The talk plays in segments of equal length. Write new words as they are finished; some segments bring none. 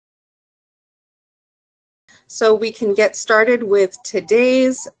So we can get started with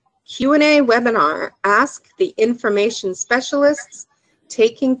today's Q&A webinar, Ask the Information Specialists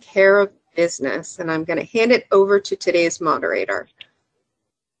Taking Care of Business. And I'm going to hand it over to today's moderator.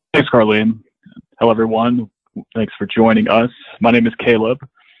 Thanks, Carlene. Hello, everyone. Thanks for joining us. My name is Caleb,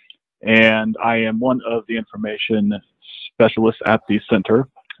 and I am one of the information specialists at the center.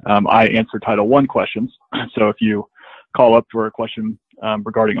 I answer Title I questions, so if you call up for a question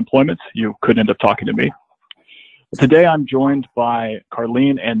regarding employment, you could end up talking to me. Today, I'm joined by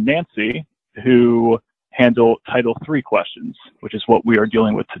Carlene and Nancy, who handle Title III questions, which is what we are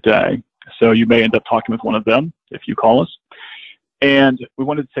dealing with today. So you may end up talking with one of them if you call us. And we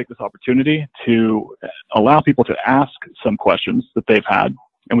wanted to take this opportunity to allow people to ask some questions that they've had,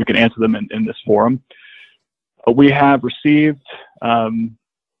 and we can answer them in this forum. We have received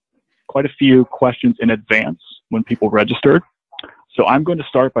quite a few questions in advance when people registered. So I'm going to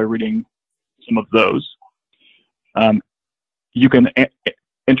start by reading some of those. You can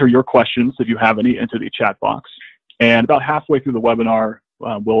enter your questions, if you have any, into the chat box. And about halfway through the webinar,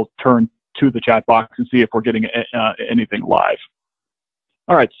 we'll turn to the chat box and see if we're getting anything live.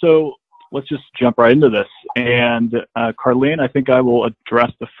 All right, so let's just jump right into this. And Carlene, I think I will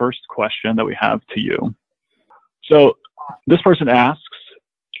address the first question that we have to you. So this person asks,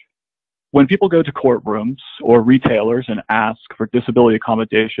 when people go to courtrooms or retailers and ask for disability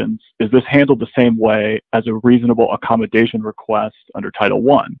accommodations, is this handled the same way as a reasonable accommodation request under Title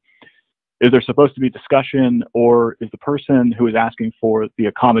I? Is there supposed to be discussion, or is the person who is asking for the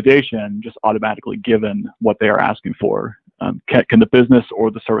accommodation just automatically given what they are asking for? Can the business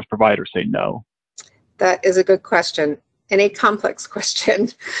or the service provider say no? That is a good question and a complex question.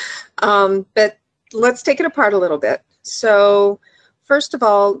 But let's take it apart a little bit. So first of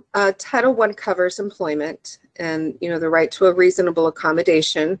all, Title I covers employment and the right to a reasonable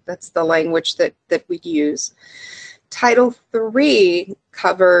accommodation. That's the language that we use. Title III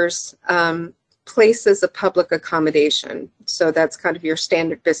covers places of public accommodation. So that's kind of your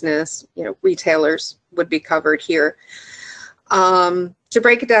standard business. Retailers would be covered here. To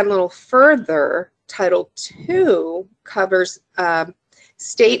break it down a little further, Title II covers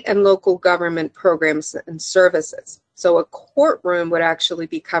state and local government programs and services. So a courtroom would actually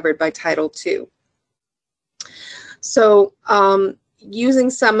be covered by Title II. So using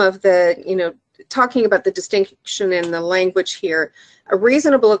some of the, talking about the distinction in the language here, a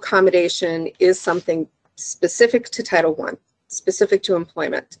reasonable accommodation is something specific to Title I, specific to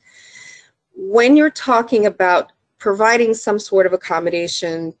employment. When you're talking about providing some sort of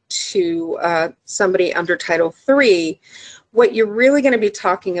accommodation to somebody under Title III, what you're really going to be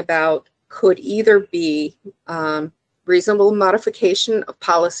talking about could either be reasonable modification of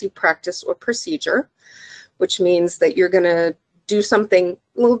policy, practice, or procedure, which means that you're going to do something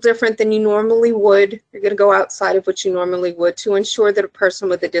a little different than you normally would. You're going to go outside of what you normally would to ensure that a person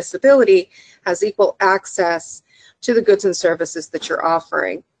with a disability has equal access to the goods and services that you're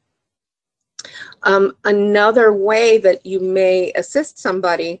offering. Another way that you may assist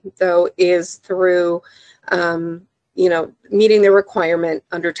somebody, though, is through meeting the requirement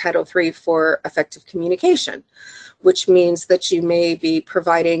under Title III for effective communication, which means that you may be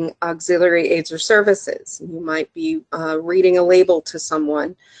providing auxiliary aids or services. You might be reading a label to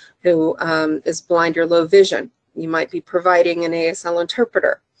someone who is blind or low vision. You might be providing an ASL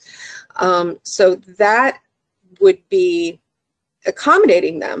interpreter. So that would be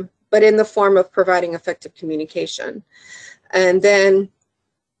accommodating them, but in the form of providing effective communication. And then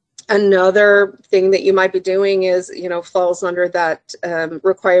another thing that you might be doing is, falls under that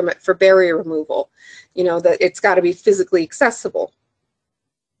requirement for barrier removal, that it's got to be physically accessible.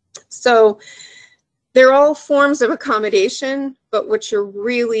 So they're all forms of accommodation, but what you're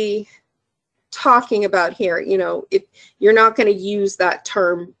really talking about here, you're not going to use that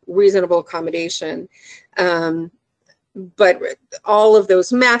term reasonable accommodation, but all of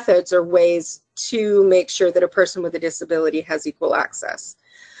those methods are ways to make sure that a person with a disability has equal access.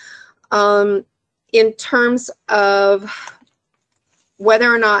 In terms of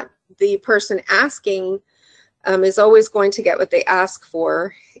whether or not the person asking is always going to get what they ask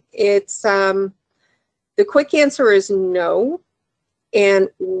for, it's the quick answer is no, and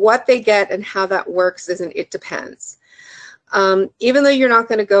what they get and how that works it depends. Even though you're not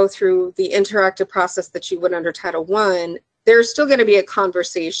going to go through the interactive process that you would under Title I, there's still going to be a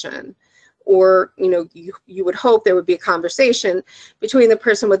conversation, or you would hope there would be a conversation between the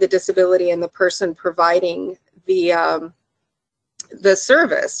person with the disability and the person providing the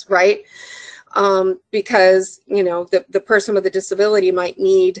service, right? Because the person with the disability might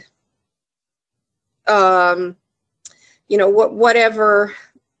need whatever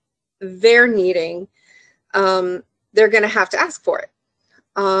they're needing they're going to have to ask for it.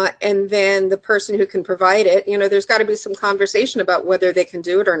 And then the person who can provide it, there's got to be some conversation about whether they can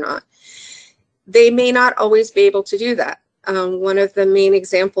do it or not. They may not always be able to do that. One of the main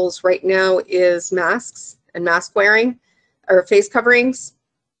examples right now is masks and mask wearing or face coverings.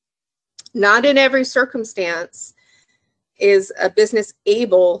 Not in every circumstance is a business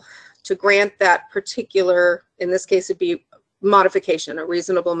able to grant that particular, in this case, it'd be modification, a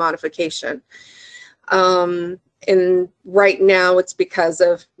reasonable modification. And right now it's because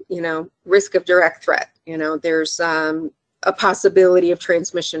of, risk of direct threat. There's a possibility of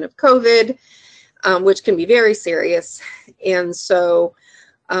transmission of COVID, which can be very serious. And so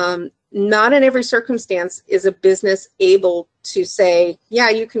not in every circumstance is a business able to say, yeah,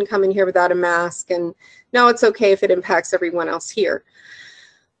 you can come in here without a mask, and no, it's okay if it impacts everyone else here.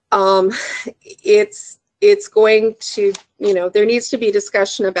 It's going to, there needs to be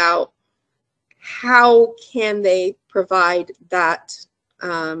discussion about how can they provide that,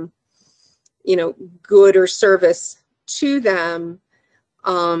 good or service to them,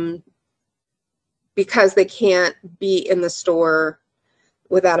 because they can't be in the store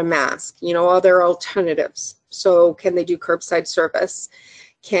without a mask. Other alternatives. So can they do curbside service?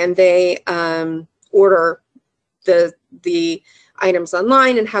 Can they order the items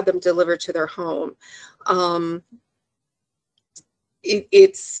online and have them delivered to their home?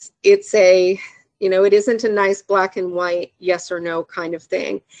 It's a, it isn't a nice black and white yes or no kind of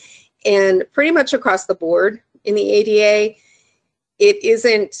thing. And pretty much across the board in the ADA, it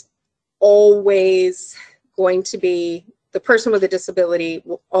isn't always going to be the person with a disability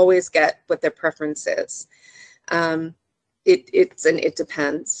will always get what their preference is. It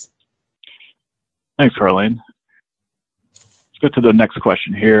depends. Thanks, Carlene. Let's go to the next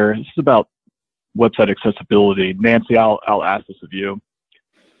question here. This is about website accessibility. Nancy, I'll ask this of you.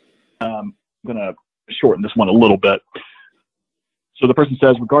 I'm going to shorten this one a little bit. So the person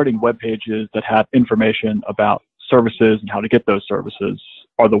says, regarding web pages that have information about services and how to get those services,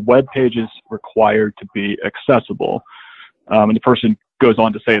 are the web pages required to be accessible? And the person goes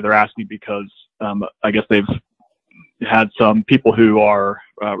on to say they're asking because I guess they've had some people who are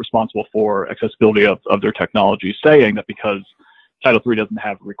responsible for accessibility of their technology saying that because Title III doesn't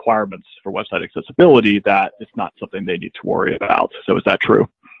have requirements for website accessibility, that it's not something they need to worry about. So is that true?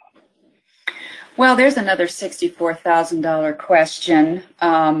 Well, there's another $64,000 question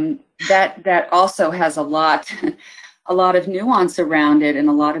that also has a lot of nuance around it and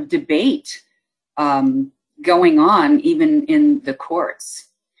a lot of debate going on even in the courts.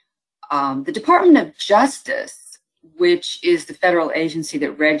 The Department of Justice, which is the federal agency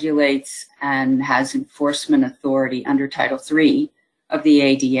that regulates and has enforcement authority under Title III of the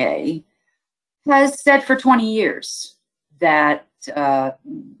ADA, has said for 20 years that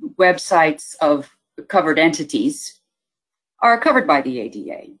websites of covered entities are covered by the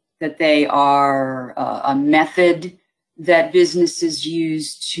ADA, that they are a method that businesses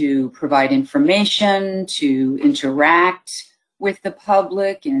use to provide information, to interact with the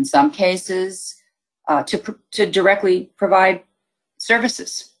public, and in some cases, to directly provide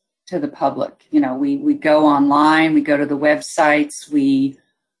services to the public. We go online, we go to the websites, we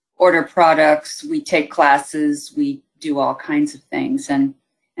order products, we take classes, we do all kinds of things. And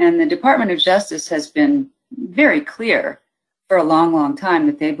the Department of Justice has been very clear for a long, long time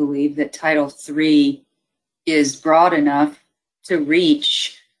that they believe that Title III is broad enough to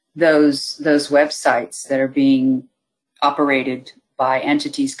reach those websites that are being operated by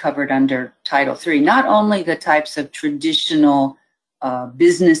entities covered under Title III. Not only the types of traditional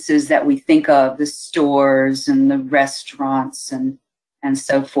businesses that we think of, the stores and the restaurants and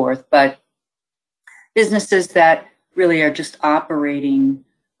so forth, but businesses that really are just operating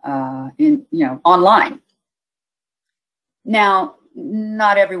online. Now,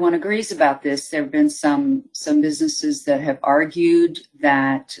 not everyone agrees about this. There have been some businesses that have argued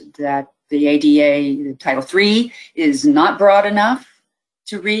that the ADA, the Title III, is not broad enough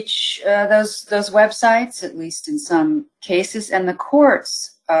to reach those websites, at least in some cases. And the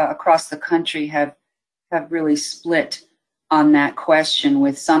courts across the country have really split on that question,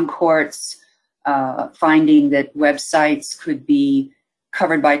 with some courts finding that websites could be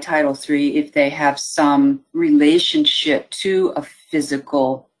covered by Title III if they have some relationship to a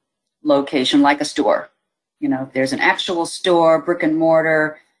physical location, like a store. If there's an actual store, brick and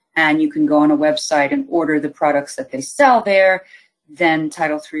mortar, and you can go on a website and order the products that they sell there, then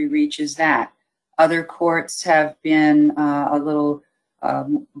Title III reaches that. Other courts have been a little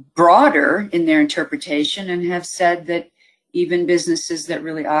broader in their interpretation and have said that even businesses that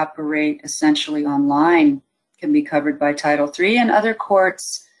really operate essentially online can be covered by Title III, and other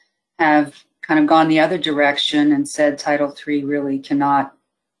courts have kind of gone the other direction and said Title III really cannot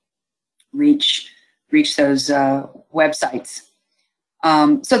reach those websites.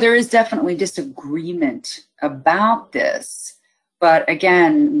 So there is definitely disagreement about this. But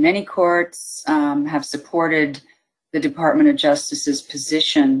again, many courts have supported the Department of Justice's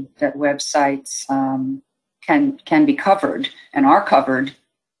position that websites can be covered and are covered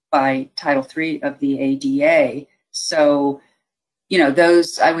by Title III of the ADA. So, you know,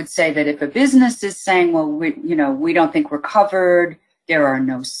 those, I would say that if a business is saying, well, we don't think we're covered, there are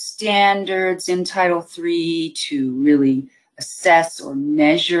no standards in Title III to really assess or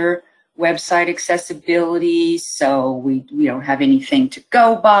measure website accessibility, so we don't have anything to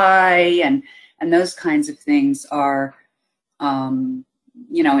go by, and those kinds of things are,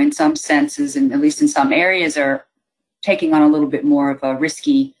 you know, in some senses, and at least in some areas, are taking on a little bit more of a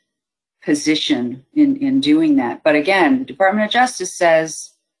risky position in doing that. But again, the Department of Justice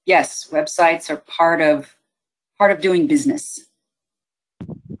says, yes, websites are part of doing business.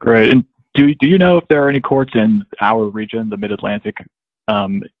 Great. And do you know if there are any courts in our region, the Mid-Atlantic,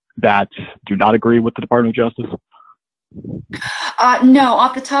 that do not agree with the Department of Justice? No,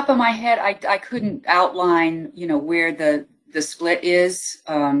 off the top of my head, I couldn't outline, you know, where the split is,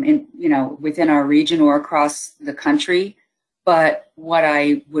 in, you know, within our region or across the country. But what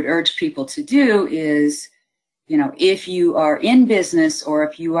I would urge people to do is, you know, if you are in business or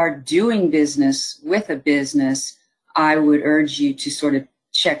if you are doing business with a business, I would urge you to sort of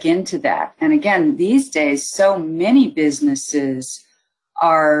check into that. And again, these days, so many businesses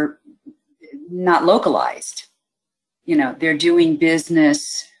are not localized. You know, they're doing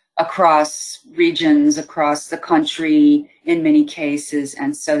business across regions, across the country in many cases.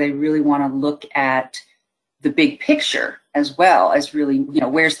 And so they really want to look at the big picture as well as really, you know,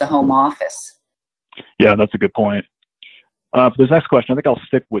 where's the home office? Yeah, that's a good point. For this next question, I think I'll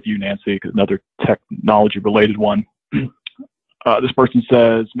stick with you, Nancy, because another technology-related one. This person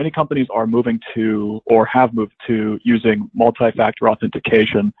says, many companies are moving to or have moved to using multi-factor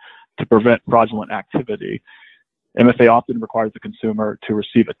authentication to prevent fraudulent activity. MFA often requires the consumer to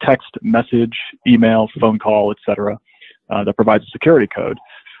receive a text message, email, phone call, etc., that provides a security code.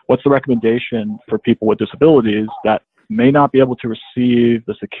 What's the recommendation for people with disabilities that may not be able to receive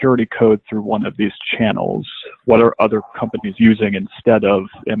the security code through one of these channels? What are other companies using instead of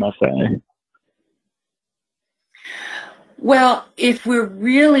MFA? Well, if we're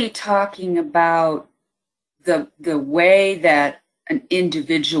really talking about the way that an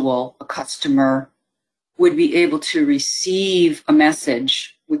individual, a customer, would be able to receive a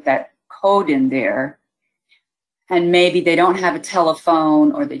message with that code in there, and maybe they don't have a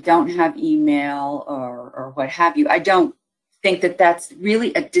telephone or they don't have email or what have you, I don't think that that's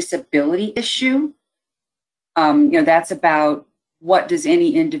really a disability issue. You know, that's about what does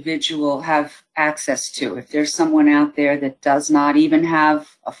any individual have access to. If there's someone out there that does not even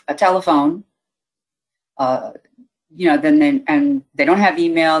have a telephone, you know, then they don't have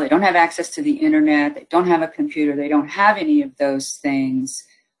email, they don't have access to the internet, they don't have a computer, they don't have any of those things.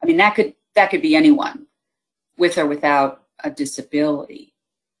 I mean, that could be anyone, with or without a disability.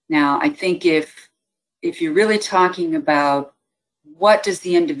 Now, I think if you're really talking about what does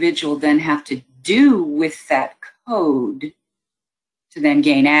the individual then have to do with that code to then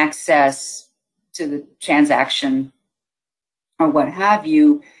gain access to the transaction or what have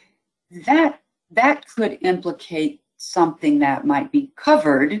you, that could implicate something that might be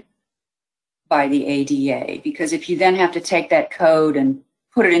covered by the ADA. Because if you then have to take that code and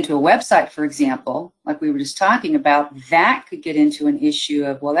put it into a website, for example, like we were just talking about, that could get into an issue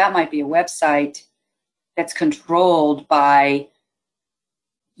of, well, that might be a website that's controlled by,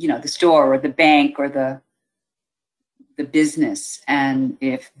 you know, the store or the bank or the business. And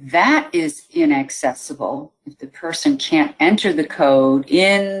if that is inaccessible, if the person can't enter the code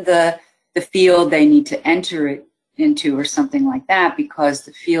in the field they need to enter it into or something like that, because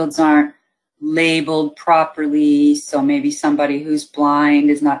the fields aren't labeled properly, so maybe somebody who's blind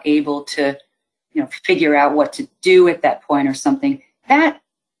is not able to, you know, figure out what to do at that point or something, that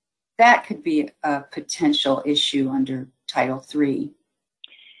could be a potential issue under Title III.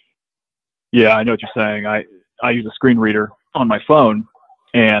 Yeah, I know what you're saying. I use a screen reader on my phone,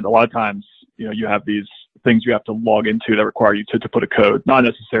 and a lot of times, you know, you have these things you have to log into that require you to put a code, not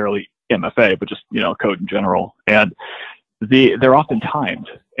necessarily MFA, but just, you know, code in general. And they're often timed,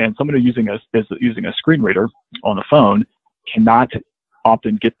 and someone who's using a screen reader on the phone cannot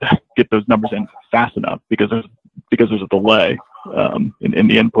often get those numbers in fast enough because there's a delay in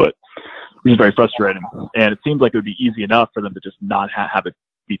the input, which is very frustrating. And it seems like it would be easy enough for them to just not have it,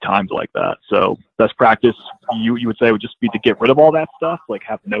 be timed like that. So best practice, you would say, would just be to get rid of all that stuff, like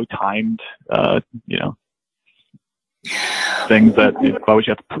have no timed, you know, things that always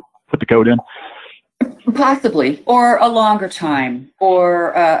you have to put the code in. Possibly, or a longer time,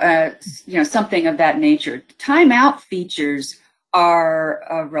 or you know, something of that nature. Timeout features are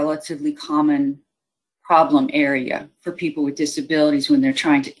a relatively common problem area for people with disabilities when they're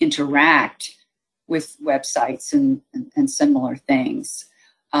trying to interact with websites and similar things.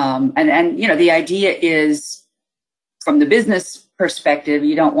 And you know, the idea is, from the business perspective,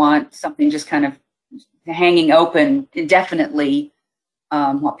 you don't want something just kind of hanging open indefinitely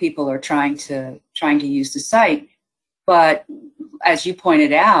while people are trying to use the site. But as you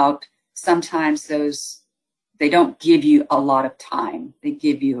pointed out, sometimes they don't give you a lot of time. They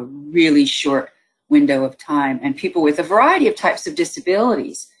give you a really short window of time. And people with a variety of types of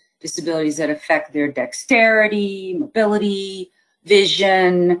disabilities that affect their dexterity, mobility,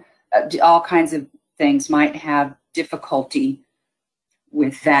 vision, all kinds of things, might have difficulty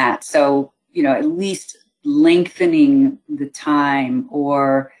with that. So, you know, at least lengthening the time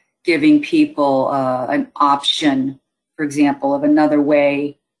or giving people an option, for example, of another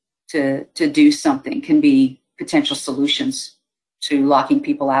way to do something can be potential solutions to locking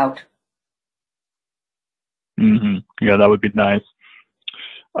people out. Yeah, that would be nice.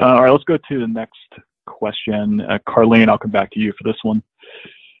 All right, let's go to the next question. Carlene, I'll come back to you for this one.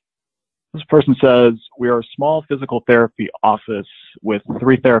 This person says, we are a small physical therapy office with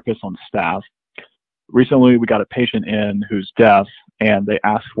 3 therapists on staff. Recently, we got a patient in who's deaf, and they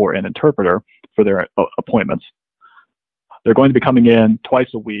asked for an interpreter for their appointments. They're going to be coming in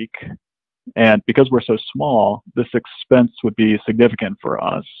twice a week, and because we're so small, this expense would be significant for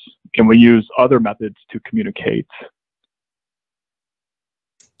us. Can we use other methods to communicate?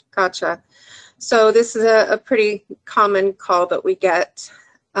 Gotcha. So this is a pretty common call that we get.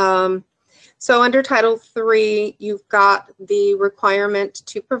 So under Title III, you've got the requirement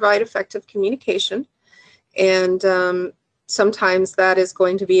to provide effective communication. And sometimes that is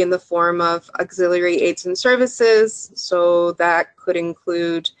going to be in the form of auxiliary aids and services. So that could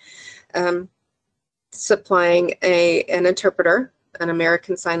include supplying an interpreter, an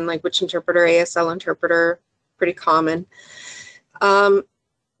American Sign Language interpreter, ASL interpreter, pretty common.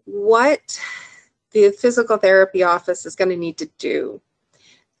 What the physical therapy office is going to need to do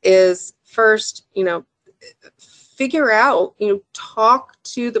is first, you know, figure out, you know, talk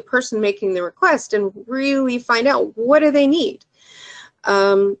to the person making the request and really find out, what do they need?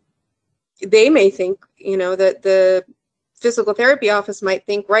 They may think, you know, that the physical therapy office might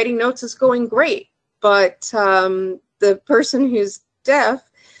think writing notes is going great, but the person who's deaf,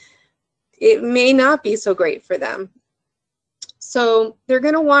 it may not be so great for them. So they're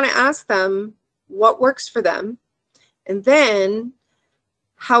going to want to ask them what works for them, and then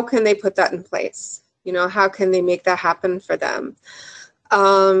how can they put that in place? You know, how can they make that happen for them?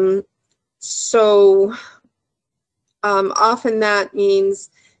 Often that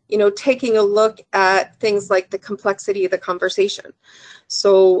means, you know, taking a look at things like the complexity of the conversation.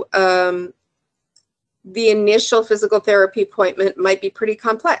 So the initial physical therapy appointment might be pretty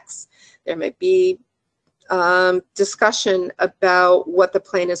complex. There might be discussion about what the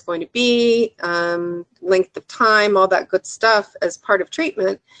plan is going to be, length of time, all that good stuff as part of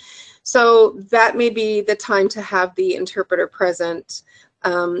treatment. So that may be the time to have the interpreter present,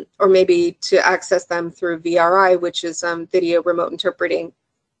 or maybe to access them through VRI, which is video remote interpreting.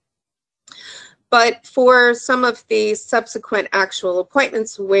 But for some of the subsequent actual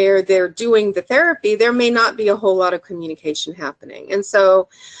appointments where they're doing the therapy, there may not be a whole lot of communication happening. And so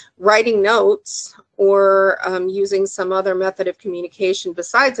writing notes or using some other method of communication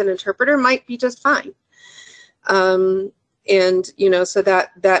besides an interpreter might be just fine. And, you know, so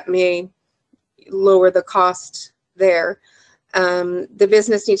that may lower the cost there. The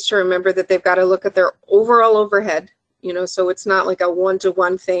business needs to remember that they've got to look at their overall overhead. You know, so it's not like a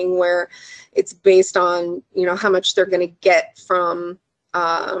one-to-one thing where it's based on, you know, how much they're going to get from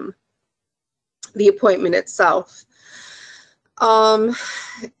the appointment itself.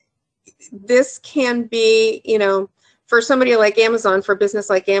 This can be, you know, for somebody like Amazon, for a business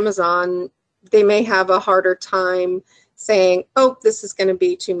like Amazon, they may have a harder time saying, oh, this is going to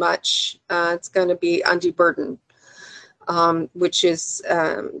be too much. It's going to be undue burden, which is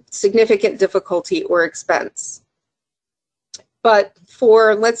significant difficulty or expense. But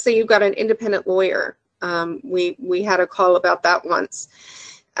for, let's say you've got an independent lawyer. We had a call about that once.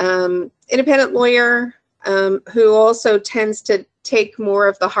 Independent lawyer who also tends to take more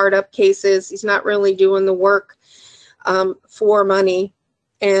of the hard up cases. He's not really doing the work for money,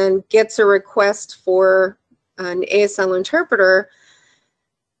 and gets a request for an ASL interpreter.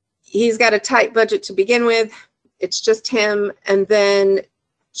 he's got a tight budget to begin with. It's just him. And then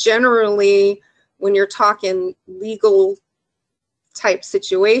generally, when you're talking legal type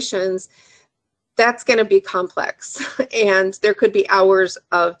situations, that's going to be complex. And there could be hours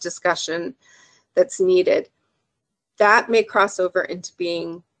of discussion that's needed. That may cross over into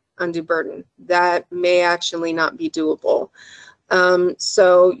being undue burden. That may actually not be doable.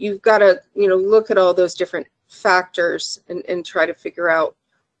 So you've got to, look at all those different factors and try to figure out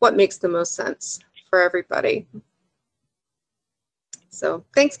what makes the most sense for everybody. So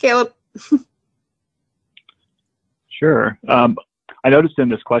thanks, Caleb. Sure. I noticed in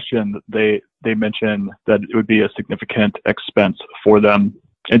this question they mentioned that it would be a significant expense for them,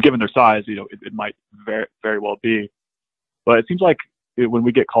 and given their size, it might very well be. But it seems like when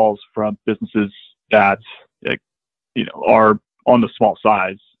we get calls from businesses that are on the small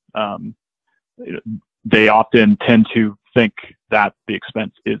size, they often tend to think that the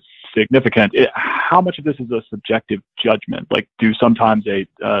expense is significant. How much of this is a subjective judgment? Like, do sometimes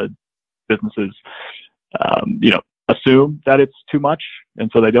businesses, assume that it's too much, and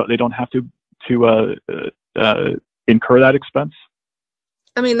so they don't have to incur that expense?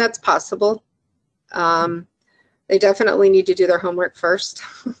 I mean, that's possible. They definitely need to do their homework first,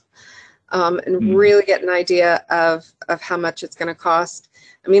 and really get an idea of how much it's going to cost.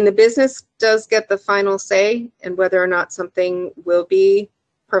 I mean, the business does get the final say in whether or not something will be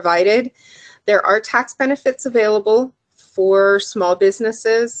provided. There are tax benefits available for small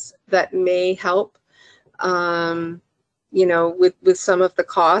businesses that may help, with some of the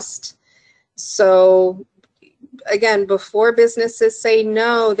cost. So again, before businesses say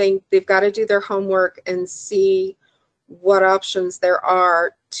no, they've got to do their homework and see what options there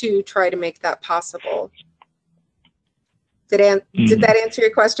are to try to make that possible. Did that answer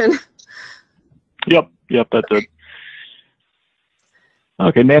your question? Yep, that did.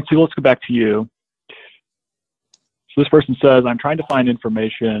 Okay, Nancy, let's go back to you. So this person says, I'm trying to find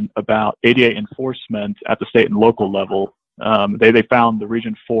information about ADA enforcement at the state and local level. They found the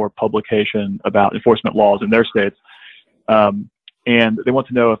Region 4 publication about enforcement laws in their states, and they want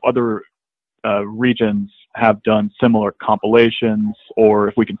to know if other regions have done similar compilations, or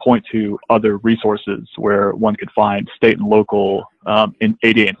if we can point to other resources where one could find state and local in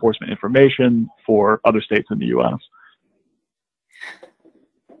ADA enforcement information for other states in the U.S.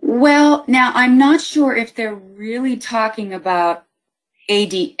 Well, now I'm not sure if they're really talking about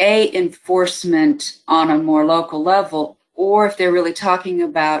ADA enforcement on a more local level, or if they're really talking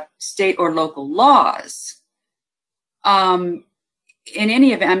about state or local laws. In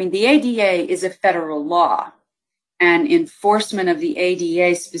any event, I mean, the ADA is a federal law, and enforcement of the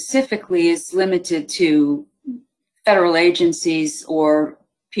ADA specifically is limited to federal agencies or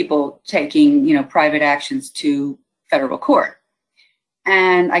people taking, private actions to federal court.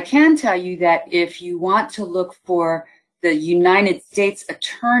 And I can tell you that if you want to look for the United States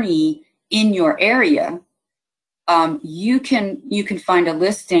Attorney in your area, you can find a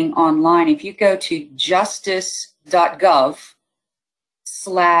listing online. If you go to justice.gov/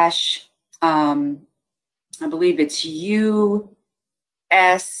 I believe it's USAO,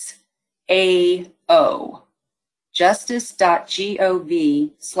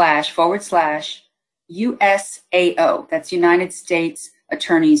 justice.gov//USAO. That's United States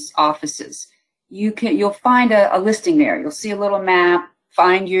Attorney's Offices. You'll find a listing there. You'll see a little map,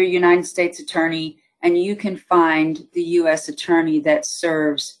 find your United States Attorney, and you can find the U.S. Attorney that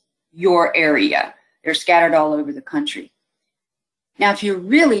serves your area. They're scattered all over the country. Now, if you're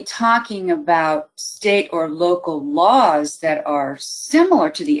really talking about state or local laws that are similar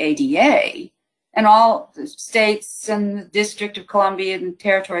to the ADA, and all the states and the District of Columbia and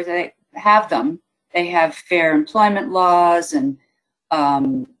territories, they have them. They have fair employment laws and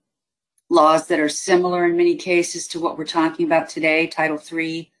laws that are similar in many cases to what we're talking about today, Title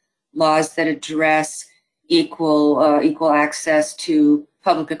III, laws that address equal access to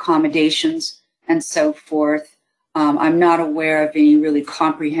public accommodations and so forth. I'm not aware of any really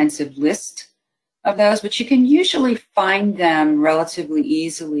comprehensive list of those, but you can usually find them relatively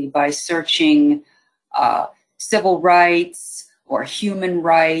easily by searching civil rights or human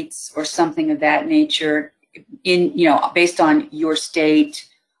rights or something of that nature based on your state.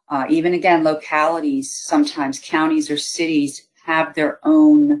 Even again, localities, sometimes counties or cities have their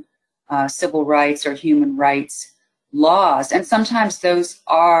own civil rights or human rights laws. And sometimes those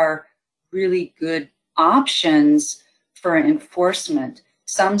are really good options for enforcement.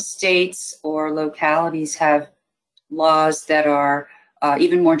 Some states or localities have laws that are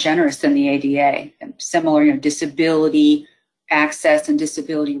even more generous than the ADA, and similar, disability access and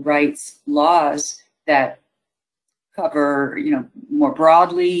disability rights laws that cover, more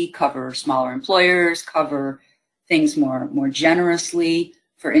broadly, cover smaller employers, cover things more generously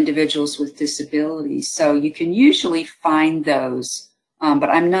for individuals with disabilities. So you can usually find those, but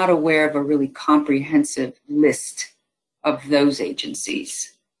I'm not aware of a really comprehensive list of those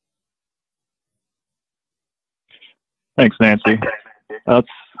agencies. Thanks, Nancy. Our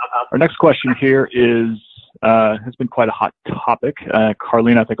next question here has been quite a hot topic.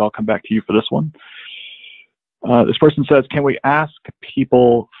 Carlene, I think I'll come back to you for this one. This person says, can we ask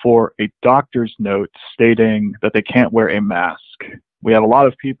people for a doctor's note stating that they can't wear a mask? We have a lot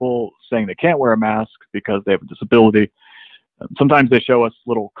of people saying they can't wear a mask because they have a disability. Sometimes they show us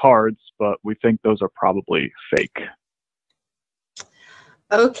little cards, but we think those are probably fake.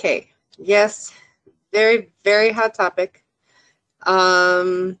 Okay. Yes. Very, very hot topic.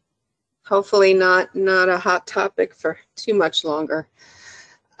 Hopefully not a hot topic for too much longer.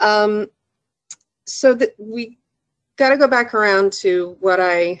 So that we got to go back around to what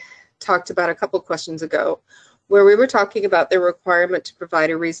I talked about a couple questions ago, where we were talking about the requirement to provide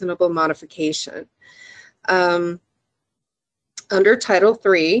a reasonable modification. Under Title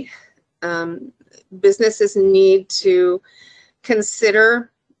III, businesses need to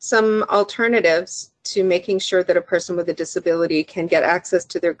consider some alternatives to making sure that a person with a disability can get access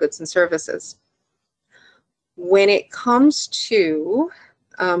to their goods and services. When it comes to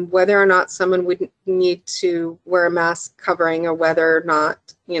whether or not someone would need to wear a mask covering, or whether or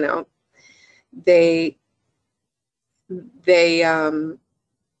not, they would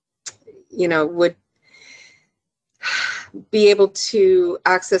be able to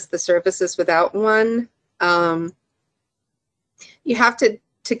access the services without one, you have to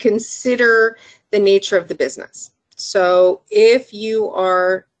consider the nature of the business. So if you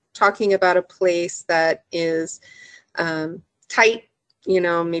are talking about a place that is tight,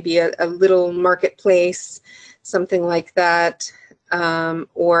 maybe a little marketplace, something like that,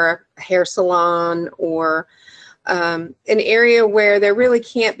 or a hair salon, or an area where there really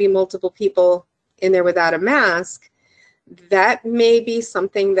can't be multiple people in there without a mask, that may be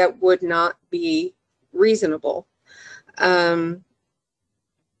something that would not be reasonable.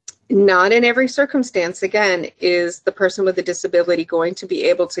 Not in every circumstance, again, is the person with a disability going to be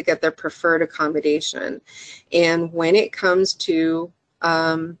able to get their preferred accommodation. And when it comes to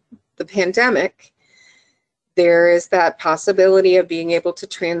the pandemic, there is that possibility of being able to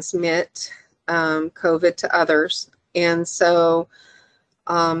transmit COVID to others. And so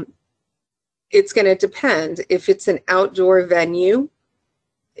it's going to depend. If it's an outdoor venue,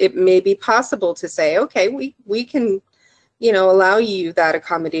 it may be possible to say, okay, we can allow you that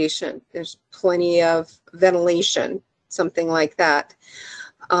accommodation. There's plenty of ventilation, something like that.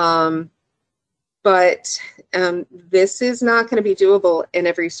 But this is not going to be doable in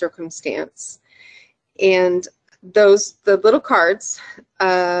every circumstance. And the little cards,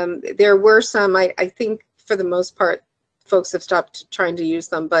 there were some, I think for the most part, folks have stopped trying to use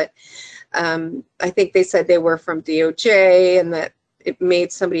them, but I think they said they were from DOJ and that it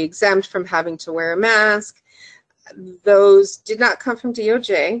made somebody exempt from having to wear a mask. Those did not come from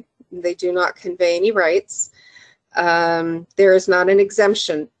DOJ. They do not convey any rights. There is not an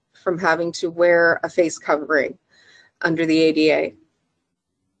exemption from having to wear a face covering under the ADA.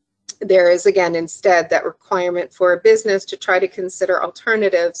 There is, again, instead that requirement for a business to try to consider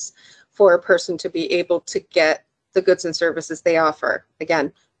alternatives for a person to be able to get the goods and services they offer.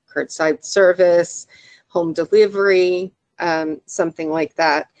 Again, curbside service, home delivery, something like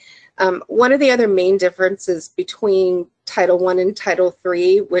that. One of the other main differences between Title I and Title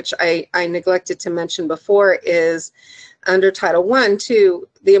III, which I neglected to mention before, is under Title I, too,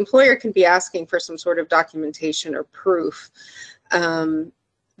 the employer can be asking for some sort of documentation or proof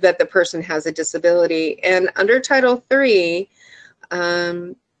that the person has a disability. And under Title III,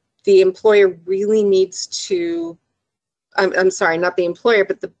 the employer really needs to, I'm sorry, not the employer,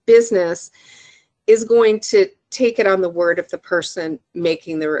 but the business is going to take it on the word of the person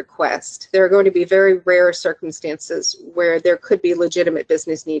making the request. There are going to be very rare circumstances where there could be legitimate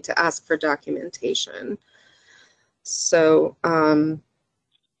business need to ask for documentation. So,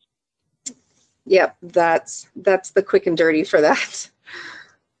 yeah, that's the quick and dirty for that.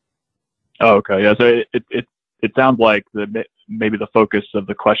 Oh, okay. Yeah. So it sounds like maybe the focus of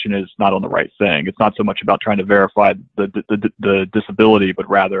the question is not on the right thing. It's not so much about trying to verify the disability, but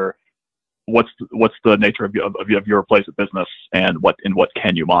rather what's the nature of your place of business, and what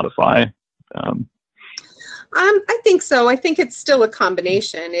can you modify? I think so. I think it's still a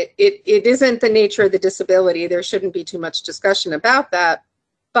combination. It isn't the nature of the disability. There shouldn't be too much discussion about that,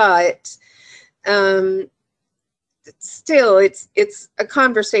 but still, it's a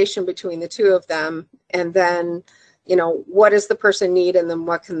conversation between the two of them, and then what does the person need, and then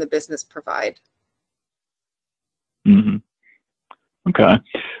what can the business provide? Mm-hmm. Okay.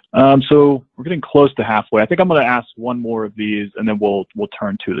 So we're getting close to halfway. I think I'm going to ask one more of these, and then we'll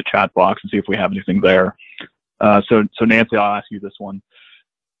turn to the chat box and see if we have anything there. So Nancy, I'll ask you this one.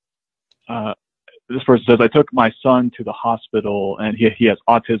 This person says, I took my son to the hospital, and he has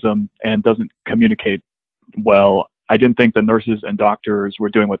autism and doesn't communicate well. I didn't think the nurses and doctors were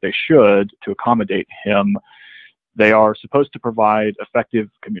doing what they should to accommodate him. They are supposed to provide effective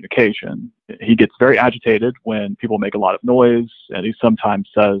communication. He gets very agitated when people make a lot of noise, and he sometimes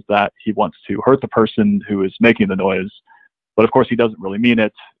says that he wants to hurt the person who is making the noise. But of course, he doesn't really mean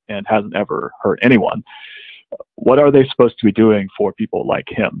it and hasn't ever hurt anyone. What are they supposed to be doing for people like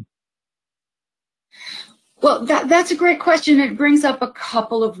him? Well, that's a great question. It brings up a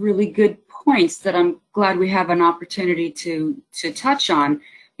couple of really good points that I'm glad we have an opportunity to touch on,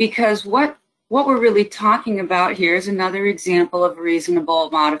 because what we're really talking about here is another example of reasonable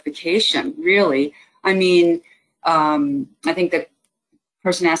modification, really. I mean, I think the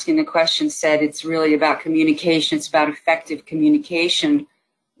person asking the question said it's really about communication. It's about effective communication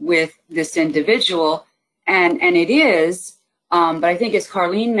with this individual, and it is. But I think, as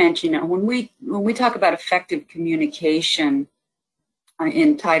Carlene mentioned, when we talk about effective communication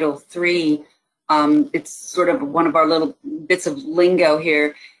in Title III, it's sort of one of our little bits of lingo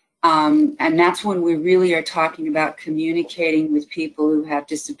here, and that's when we really are talking about communicating with people who have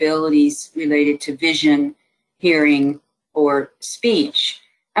disabilities related to vision, hearing, or speech.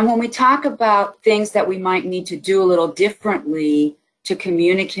 And when we talk about things that we might need to do a little differently to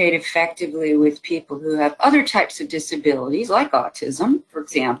communicate effectively with people who have other types of disabilities, like autism, for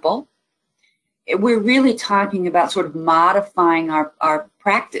example, we're really talking about sort of modifying our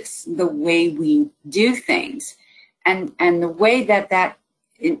practice, the way we do things. And the way that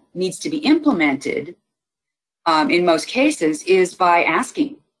it needs to be implemented in most cases is by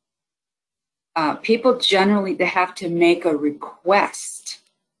asking. People generally, they have to make a request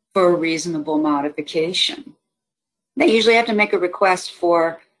for a reasonable modification. They usually have to make a request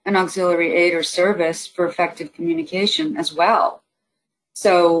for an auxiliary aid or service for effective communication as well.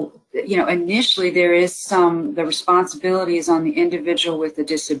 So, initially there is the responsibility is on the individual with a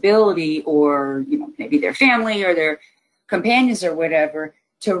disability, or, maybe their family or their companions or whatever,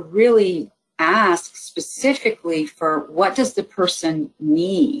 to really ask specifically for what does the person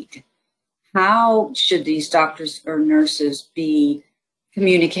need? How should these doctors or nurses be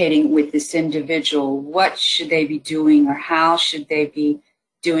communicating with this individual? What should they be doing, or how should they be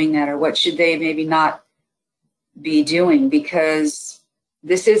doing that, or what should they maybe not be doing? Because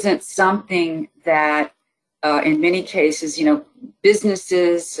this isn't something that in many cases,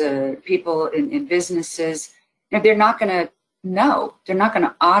 businesses, people in businesses, they're not going to know. They're not going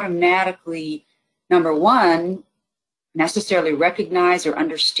to automatically, number one, necessarily recognize or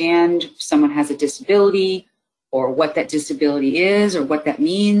understand if someone has a disability, or what that disability is, or what that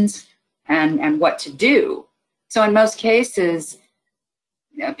means, and what to do. So in most cases,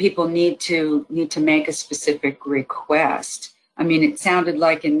 people need to make a specific request. I mean, it sounded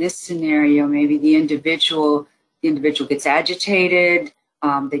like in this scenario, maybe the individual gets agitated,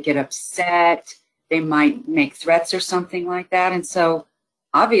 they get upset, they might make threats or something like that. And so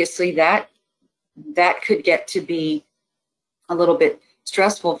obviously that could get to be a little bit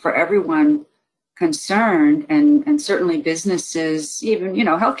stressful for everyone concerned, and certainly businesses, even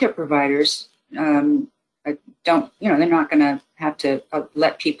healthcare providers, don't they're not going to have to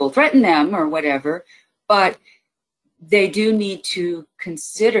let people threaten them or whatever, but they do need to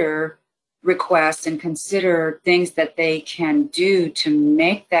consider requests and consider things that they can do to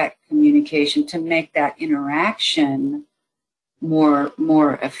make that communication, to make that interaction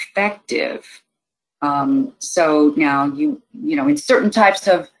more effective. So now in certain types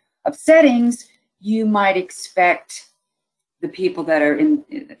of settings, you might expect the people that are in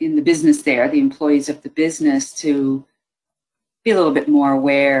the business there, the employees of the business, to be a little bit more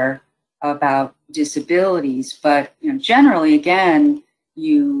aware about disabilities. But generally, again,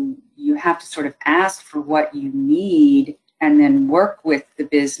 you have to sort of ask for what you need and then work with the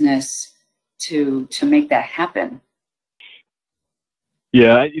business to make that happen.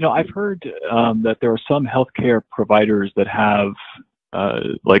 Yeah, I've heard that there are some healthcare providers that have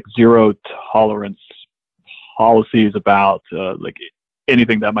like zero tolerance policies about like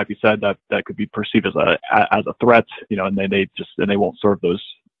anything that might be said that could be perceived as a threat, and they won't serve those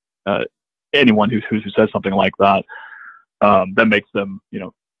anyone who says something like that. That makes them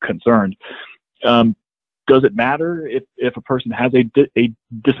concerned. Does it matter if a person has a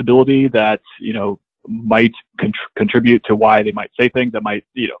disability that might contribute to why they might say things that might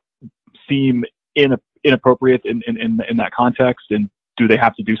seem inappropriate in that context? And do they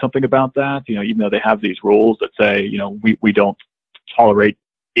have to do something about that? You know, even though they have these rules that say, you know, we don't tolerate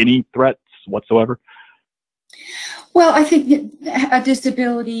any threats whatsoever. Well, I think a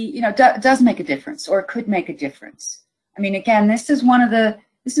disability, you know, does make a difference, or could make a difference. I mean, again, this is one of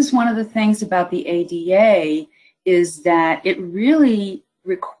the things about the ADA, is that it really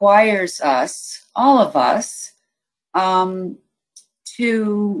requires us, all of us, to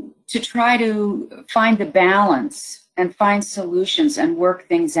try to find the balance and find solutions and work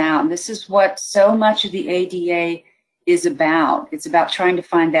things out. And this is what so much of the ADA is about. It's about trying to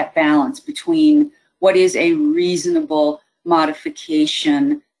find that balance between what is a reasonable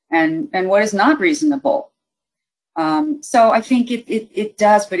modification and what is not reasonable. So I think it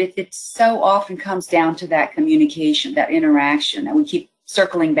does, but it so often comes down to that communication, that interaction that we keep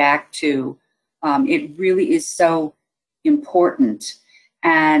circling back to. It really is so important.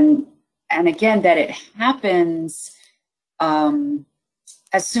 And again, that it happens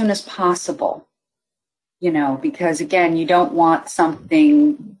as soon as possible, you know, because again, you don't want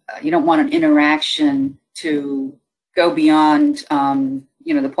something, you don't want an interaction to go beyond,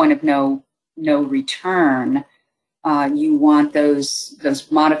 you know, the point of no return. You want those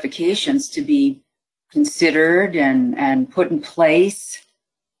modifications to be considered and put in place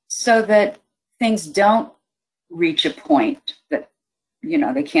so that things don't reach a point that, you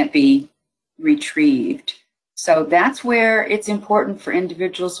know, they can't be retrieved. So that's where it's important for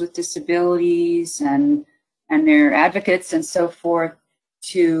individuals with disabilities and their advocates and so forth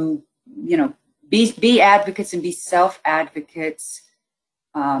to, you know, be advocates and be self-advocates.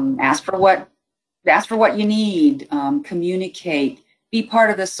 Ask for what you need. Communicate. Be part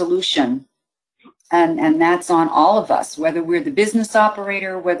of the solution. And that's on all of us, whether we're the business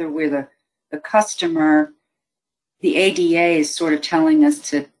operator, whether we're the customer. The ADA is sort of telling us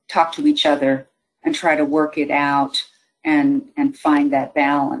to talk to each other and try to work it out and find that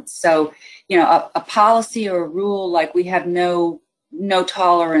balance. So, you know, a policy or a rule like we have no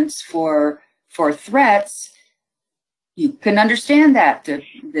tolerance for threats, you can understand that the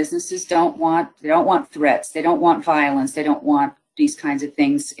businesses don't want threats, they don't want violence, they don't want these kinds of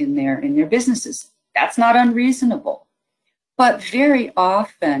things in their businesses. That's not unreasonable. But very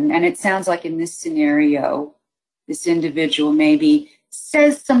often, and it sounds like in this scenario, this individual maybe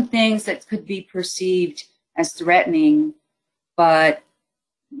says some things that could be perceived as threatening, but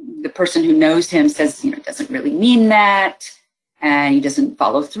the person who knows him says, you know, doesn't really mean that, and he doesn't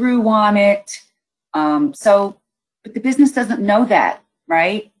follow through on it. But the business doesn't know that,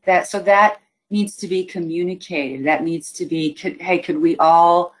 right? So that needs to be communicated. That needs to be, hey, could we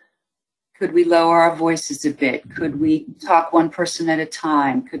lower our voices a bit? Could we talk one person at a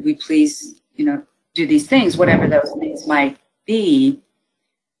time? Could we please, you know, do these things, whatever those things might be,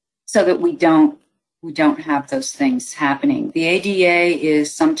 so that we don't have those things happening. The ADA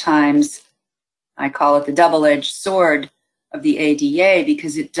is sometimes, I call it the double-edged sword of the ADA,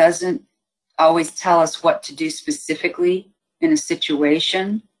 because it doesn't always tell us what to do specifically in a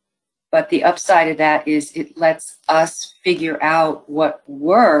situation. But the upside of that is it lets us figure out what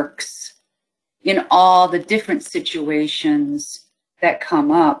works in all the different situations that come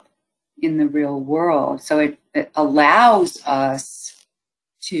up in the real world. So it allows us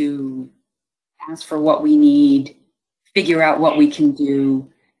to ask for what we need, figure out what we can do,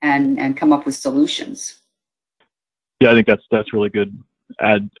 and come up with solutions. Yeah, I think that's really good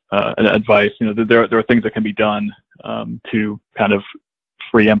advice. You know, there are things that can be done to kind of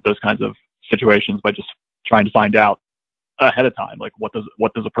preempt those kinds of situations by just trying to find out ahead of time, like what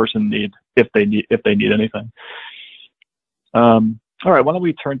does a person need if they need anything. All right, why don't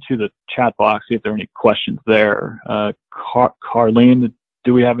we turn to the chat box, see if there are any questions there. Carlene,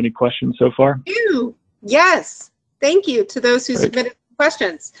 do we have any questions so far? Yes, thank you to those who submitted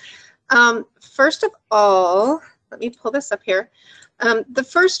questions. First of all, let me pull this up here. The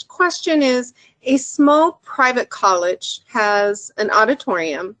first question is, a small private college has an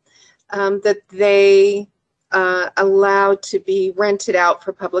auditorium that they allow to be rented out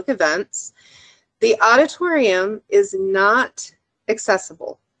for public events. The auditorium is not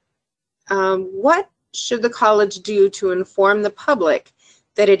accessible. What should the college do to inform the public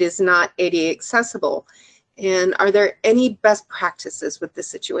that it is not ADA accessible? And are there any best practices with this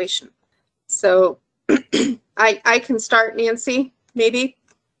situation? So I can start, Nancy, maybe?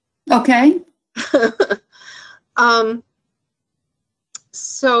 Okay.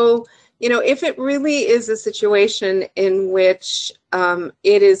 So, you know, if it really is a situation in which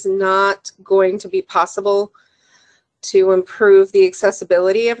it is not going to be possible to improve the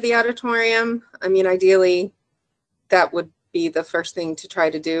accessibility of the auditorium, I mean, ideally, that would be the first thing to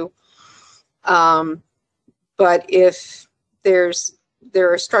try to do. But if there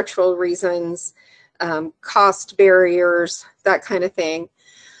are structural reasons, cost barriers, that kind of thing.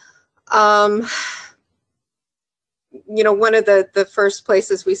 One of the first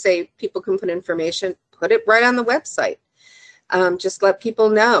places we say people can put information, put it right on the website. Just let people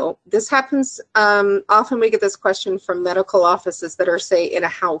know. This happens, often we get this question from medical offices that are, say, in a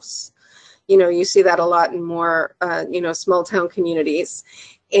house. You see that a lot in more, small town communities.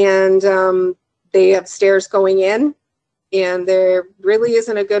 And they have stairs going in, and there really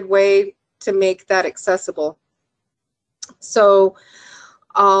isn't a good way to make that accessible. So,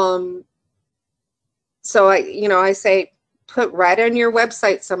 I say, put right on your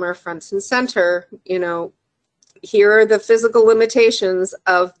website somewhere, front and center, here are the physical limitations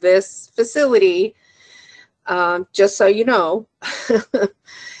of this facility, just so you know.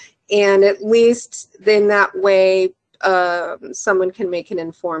 And at least then that way, someone can make an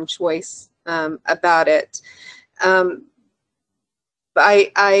informed choice about it.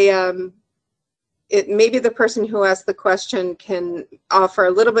 Maybe the person who asked the question can offer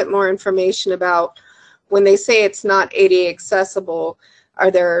a little bit more information about when they say it's not ADA accessible.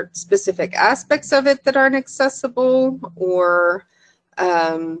 Are there specific aspects of it that aren't accessible, or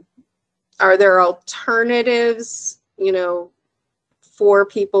are there alternatives, for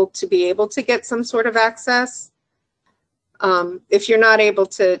people to be able to get some sort of access? If you're not able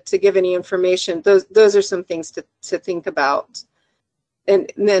to give any information, those are some things to think about.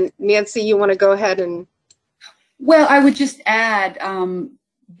 And then, Nancy, you want to go ahead and... Well, I would just add,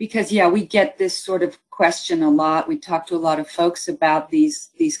 because, yeah, we get this sort of question a lot. We talk to a lot of folks about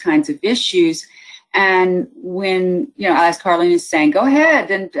these kinds of issues. And when, as Carlene is saying, go ahead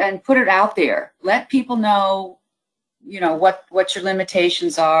and put it out there. Let people know, what your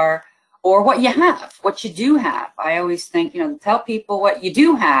limitations are, or what you have, what you do have. I always think, tell people what you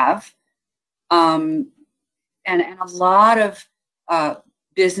do have. And a lot of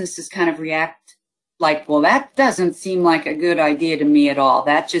businesses kind of react like, well, that doesn't seem like a good idea to me at all.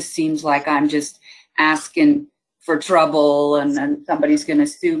 That just seems like I'm just asking for trouble, and somebody's going to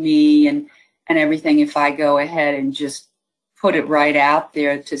sue me and everything if I go ahead and just put it right out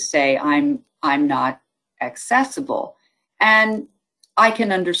there to say I'm not accessible. And I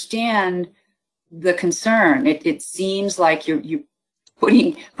can understand the concern. It seems like you're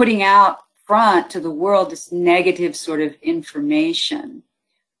putting out front to the world this negative sort of information.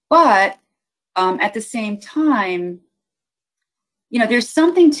 But at the same time, there's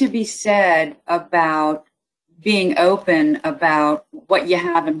something to be said about being open about what you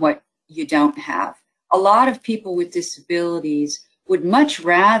have and what you don't have. A lot of people with disabilities would much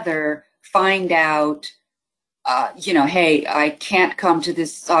rather find out, hey, I can't come to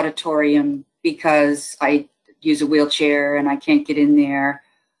this auditorium because I use a wheelchair and I can't get in there,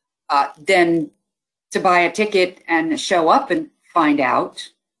 than to buy a ticket and show up and find out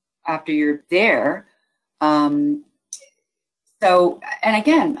after you're there. So, and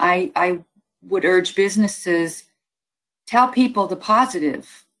again, I would urge businesses, tell people the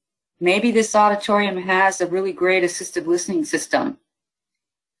positive. Maybe this auditorium has a really great assistive listening system.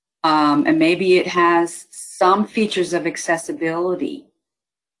 And maybe it has some features of accessibility.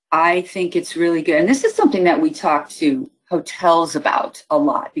 I think it's really good. And this is something that we talk to hotels about a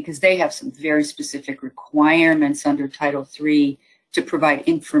lot, because they have some very specific requirements under Title III to provide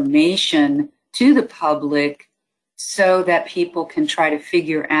information to the public so that people can try to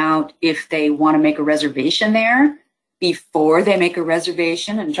figure out if they want to make a reservation there before they make a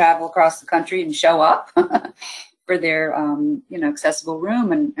reservation and travel across the country and show up for their accessible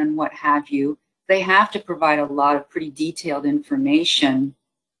room and what have you. They have to provide a lot of pretty detailed information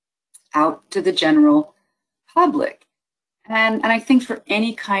out to the general public. And I think for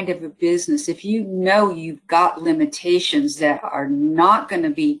any kind of a business, if you know you've got limitations that are not going to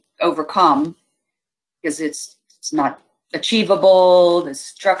be overcome because it's not achievable, the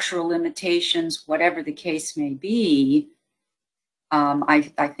structural limitations, whatever the case may be,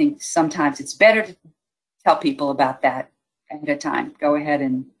 I think sometimes it's better to tell people about that ahead of time. Go ahead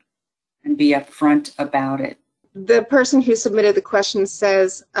and be upfront about it. The person who submitted the question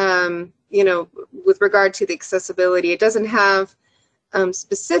says, with regard to the accessibility, it doesn't have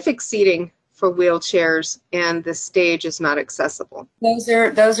specific seating for wheelchairs, and the stage is not accessible. Those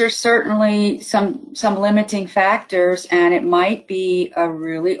are certainly some limiting factors, and it might be a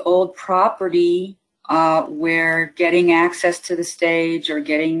really old property where getting access to the stage or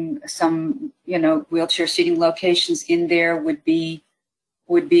getting some wheelchair seating locations in there would be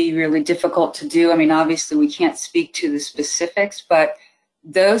really difficult to do. I mean, obviously we can't speak to the specifics, but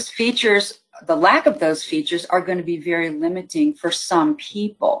those features, the lack of those features, are going to be very limiting for some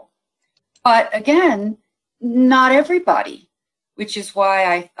people. But again, not everybody, which is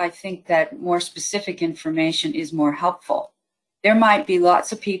why I think that more specific information is more helpful. There might be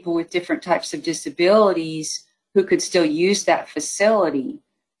lots of people with different types of disabilities who could still use that facility.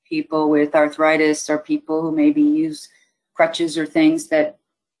 People with arthritis or people who maybe use crutches or things that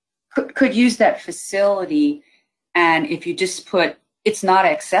could use that facility. And if you just put, it's not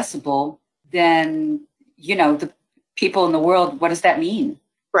accessible, then, you know, the people in the world, what does that mean?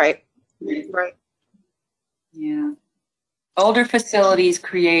 Right. Right. Yeah. Older facilities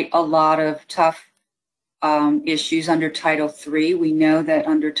create a lot of tough issues under Title III. We know that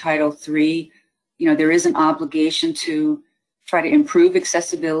under Title III, you know, there is an obligation to try to improve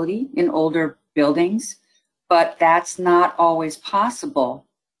accessibility in older buildings, but that's not always possible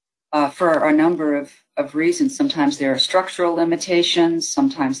for a number of reasons. Sometimes there are structural limitations,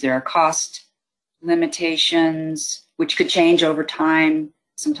 sometimes there are cost limitations, which could change over time.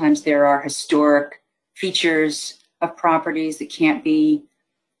 Sometimes there are historic features of properties that can't be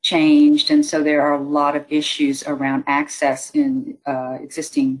changed, and so there are a lot of issues around access in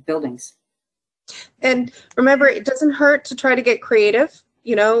existing buildings. And remember, it doesn't hurt to try to get creative,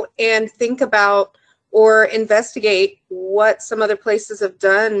 you know, and think about or investigate what some other places have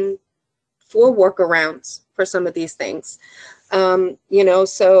done for workarounds for some of these things. You know,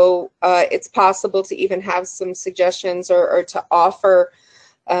 so it's possible to even have some suggestions or to offer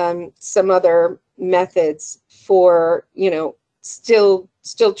some other methods for, you know, still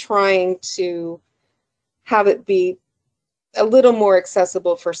trying to have it be a little more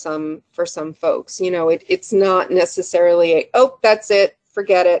accessible for some folks. You know, it's not necessarily oh, that's it,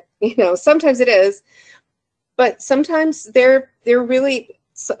 forget it. You know, sometimes it is, but sometimes they're really,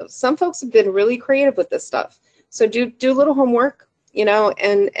 some folks have been really creative with this stuff. So do a little homework, you know,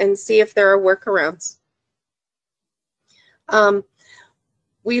 and see if there are workarounds.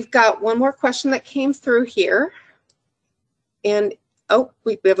 We've got one more question that came through here, and oh,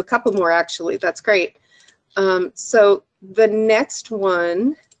 we have a couple more actually. That's great. So the next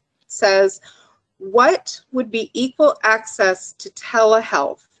one says, what would be equal access to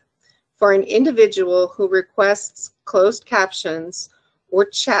telehealth for an individual who requests closed captions or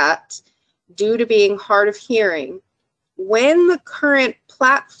chat due to being hard of hearing when the current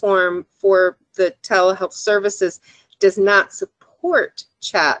platform for the telehealth services does not support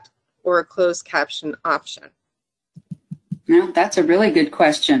chat or a closed caption option? Well, that's a really good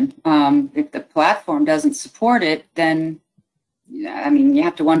question. If the platform doesn't support it, then, I mean, you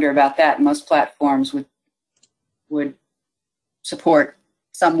have to wonder about that. Most platforms would support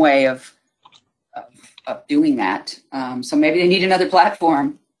some way of doing that. So maybe they need another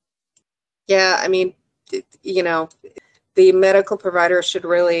platform. Yeah, I mean, you know, the medical provider should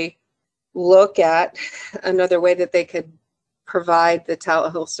really look at another way that they could provide the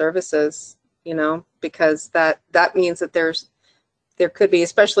telehealth services, you know, because that means that there could be,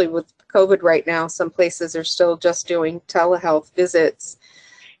 especially with COVID right now, some places are still just doing telehealth visits.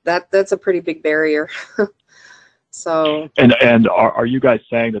 That's a pretty big barrier. So. And are you guys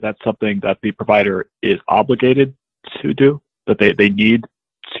saying that that's something that the provider is obligated to do, that they need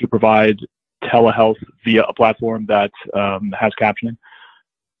to provide telehealth via a platform that has captioning?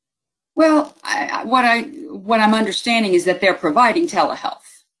 Well, what I'm understanding is that they're providing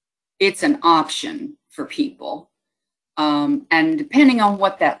telehealth. It's an option for people. And depending on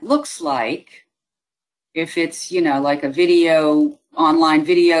what that looks like, if it's, you know, like a video, online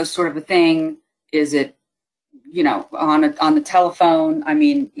video sort of a thing, is it, you know, on the telephone? I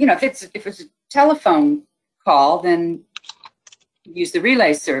mean, you know, if it's a telephone call, then use the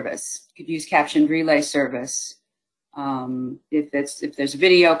relay service. You could use captioned relay service. If there's a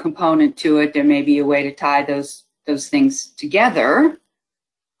video component to it, there may be a way to tie those things together.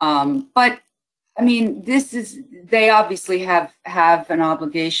 But I mean, they obviously have an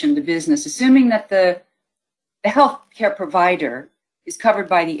obligation to business, assuming that the healthcare provider is covered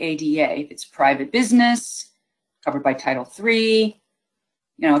by the ADA. If it's private business, covered by Title III.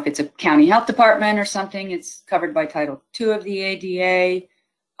 You know, if it's a county health department or something, it's covered by Title II of the ADA.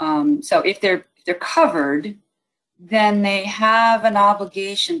 So if they're covered, then they have an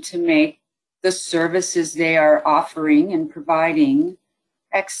obligation to make the services they are offering and providing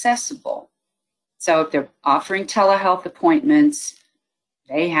accessible. So if they're offering telehealth appointments,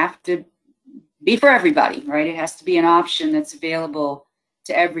 they have to be for everybody, right? It has to be an option that's available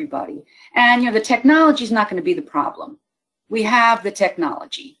to everybody. And, you know, the technology is not going to be the problem. We have the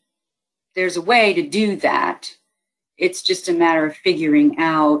technology. There's a way to do that. It's just a matter of figuring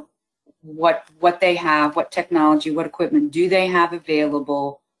out what they have, what technology, what equipment do they have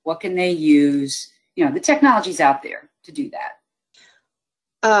available, what can they use. You know, the technology's out there to do that.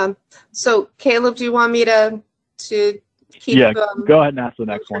 So Caleb, do you want me to keep? Yeah, go ahead and ask the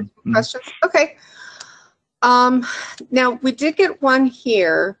next one. Questions? Okay. Now we did get one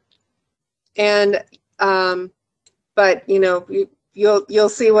here, and but you know, you'll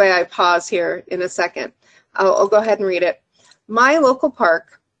see why I pause here in a second. I'll go ahead and read it. My local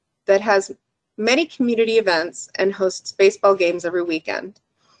park that has many community events and hosts baseball games every weekend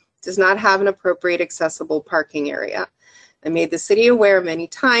does not have an appropriate accessible parking area. I made the city aware many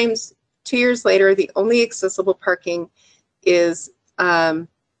times. 2 years later, the only accessible parking is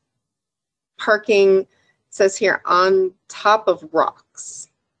parking, it says here, on top of rocks.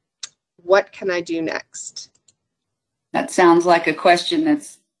 What can I do next? That sounds like a question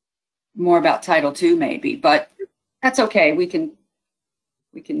that's more about Title II maybe, but that's okay. We can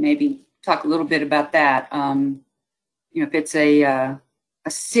maybe talk a little bit about that. You know, if it's a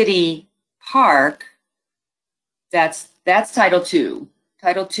city park, that's Title II.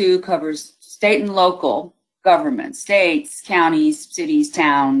 Title II covers state and local government, states, counties, cities,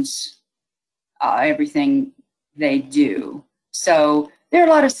 towns, everything they do. So there are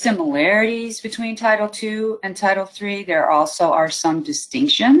a lot of similarities between Title II and Title III. There also are some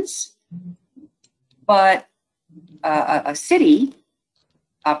distinctions, but a city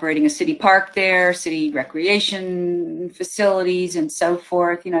operating a city park there, city recreation facilities and so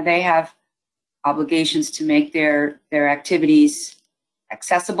forth, you know, they have obligations to make their activities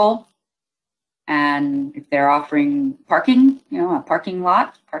accessible. And if they're offering parking, you know, a parking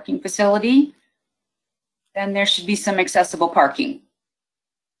lot, parking facility, then there should be some accessible parking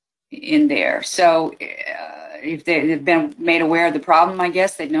in there. So if they've been made aware of the problem, I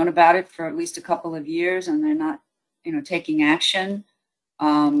guess they've known about it for at least a couple of years and they're not, you know, taking action.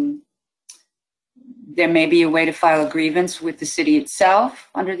 There may be a way to file a grievance with the city itself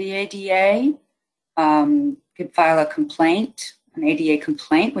under the ADA. Could file a complaint, an ADA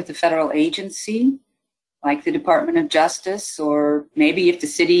complaint with a federal agency like the Department of Justice, or maybe if the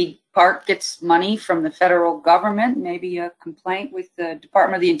city park gets money from the federal government, maybe a complaint with the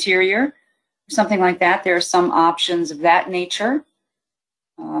Department of the Interior, or something like that. There are some options of that nature,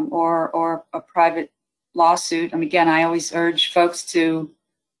 or a private lawsuit. Again, I always urge folks to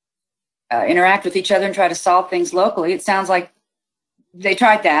interact with each other and try to solve things locally. It sounds like they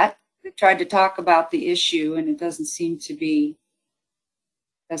tried that. They tried to talk about the issue, and it doesn't seem to be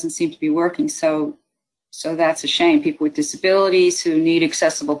working. So that's a shame. People with disabilities who need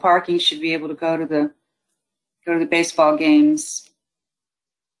accessible parking should be able to go to the baseball games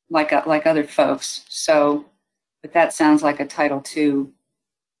like other folks. So, but that sounds like a Title II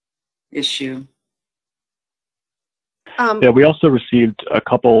issue. Yeah, we also received a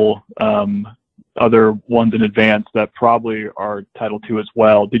couple other ones in advance that probably are Title II as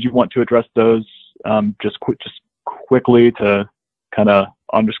well. Did you want to address those just quickly to kind of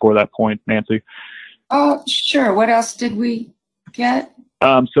underscore that point, Nancy? Oh, sure. What else did we get?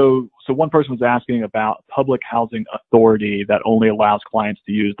 So one person was asking about public housing authority that only allows clients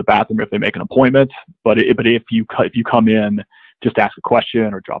to use the bathroom if they make an appointment. But if you come in just to ask a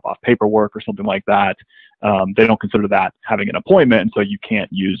question or drop off paperwork or something like that, they don't consider that having an appointment, and so you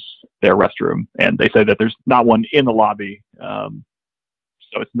can't use their restroom. And they say that there's not one in the lobby, so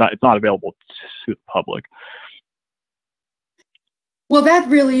it's not available to the public. Well, that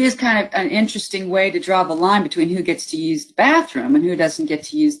really is kind of an interesting way to draw the line between who gets to use the bathroom and who doesn't get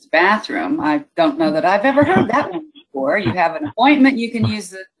to use the bathroom. I don't know that I've ever heard that one before. You have an appointment, you can use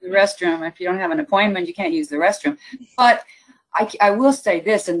the restroom. If you don't have an appointment, you can't use the restroom. But I will say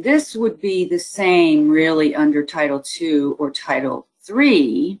this, and this would be the same really under Title II or Title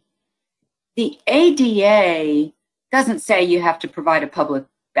III. The ADA doesn't say you have to provide a public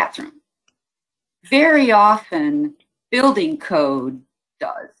bathroom. Very often, building code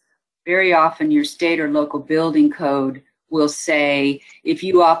does. Very often your state or local building code will say if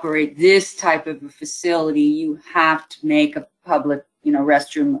you operate this type of a facility, you have to make a public, you know,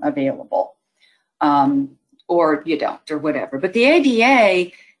 restroom available. Or you don't, or whatever. But the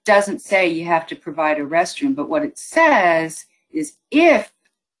ADA doesn't say you have to provide a restroom, but what it says is if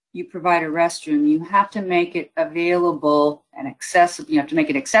you provide a restroom, you have to make it available and accessible. You have to make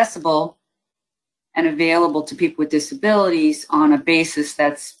it accessible and available to people with disabilities on a basis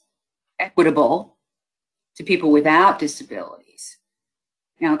that's equitable to people without disabilities.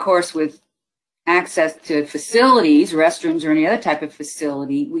 Now, of course, with access to facilities, restrooms, or any other type of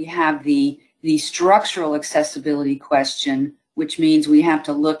facility, we have the structural accessibility question, which means we have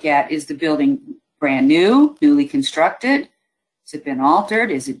to look at, is the building brand new, newly constructed? Has it been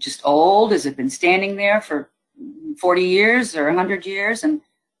altered? Is it just old? Has it been standing there for 40 years or 100 years? And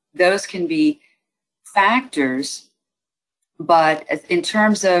those can be factors But in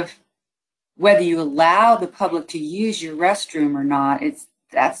terms of whether you allow the public to use your restroom or not,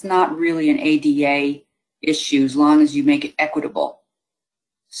 that's not really an ADA issue as long as you make it equitable.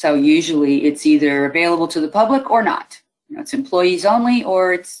 So usually it's either available to the public or not. You know, it's employees only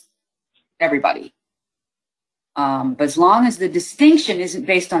or it's everybody. But as long as the distinction isn't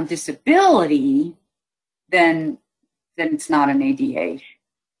based on disability, then it's not an ADA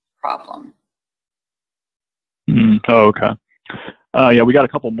problem. Oh, okay. Yeah, we got a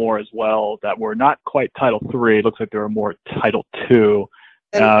couple more as well that were not quite Title III. It looks like they were more Title II.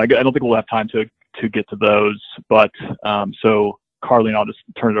 I don't think we'll have time to get to those, but so Carlene, I'll just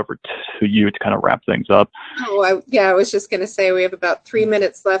turn it over to you to kind of wrap things up. Oh, I was just going to say we have about 3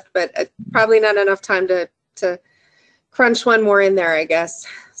 minutes left, but probably not enough time to crunch one more in there, I guess.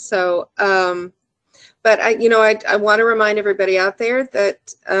 So, but I want to remind everybody out there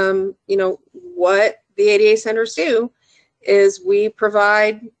that, what the ADA centers do is we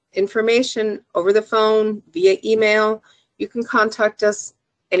provide information over the phone, via email. You can contact us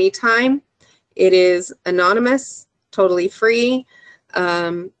anytime. It is anonymous, totally free.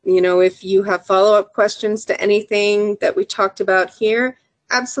 If you have follow-up questions to anything that we talked about here,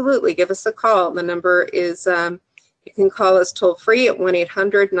 absolutely give us a call. The number is, you can call us toll-free at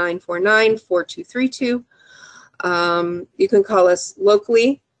 1-800-949-4232. You can call us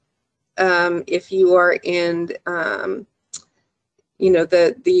locally if you are in,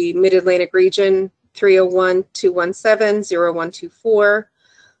 the Mid-Atlantic region, 301-217-0124.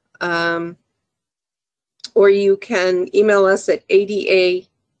 Or you can email us at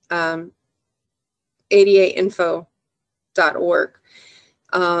adainfo.org.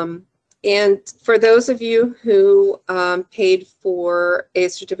 And for those of you who paid for a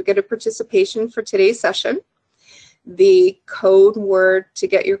certificate of participation for today's session, the code word to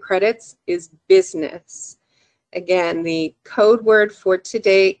get your credits is business. Again, the code word for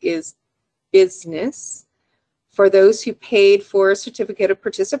today is business. For those who paid for a certificate of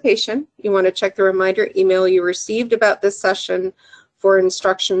participation, you want to check the reminder email you received about this session for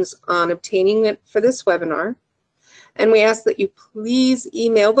instructions on obtaining it for this webinar. And we ask that you please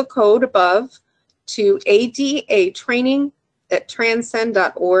email the code above to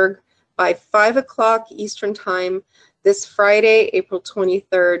adatraining@transcen.org by 5 o'clock Eastern Time this Friday, April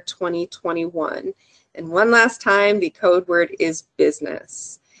 23rd, 2021. And one last time, the code word is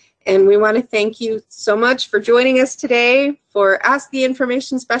business. And we want to thank you so much for joining us today for Ask the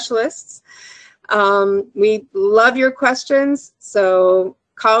Information Specialists. We love your questions, so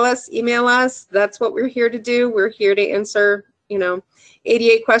call us, email us. That's what we're here to do. We're here to answer,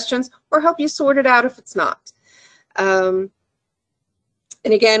 ADA questions or help you sort it out if it's not. And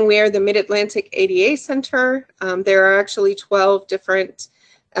again, we are the Mid-Atlantic ADA Center. There are actually 12 different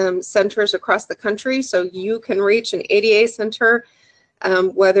centers across the country, so you can reach an ADA center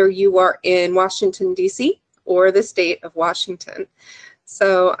whether you are in Washington, D.C. or the state of Washington.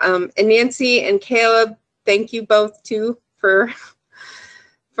 So, and Nancy and Caleb, thank you both too for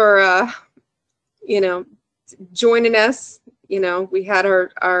joining us. We had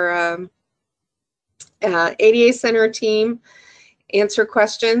our ADA Center team answer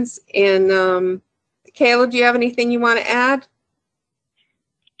questions. And Caleb, do you have anything you want to add?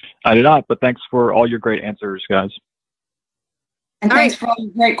 I do not, but thanks for all your great answers, guys. And thanks for all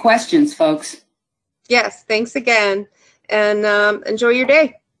your great questions, folks. Yes, thanks again. And enjoy your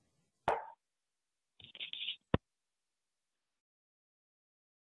day.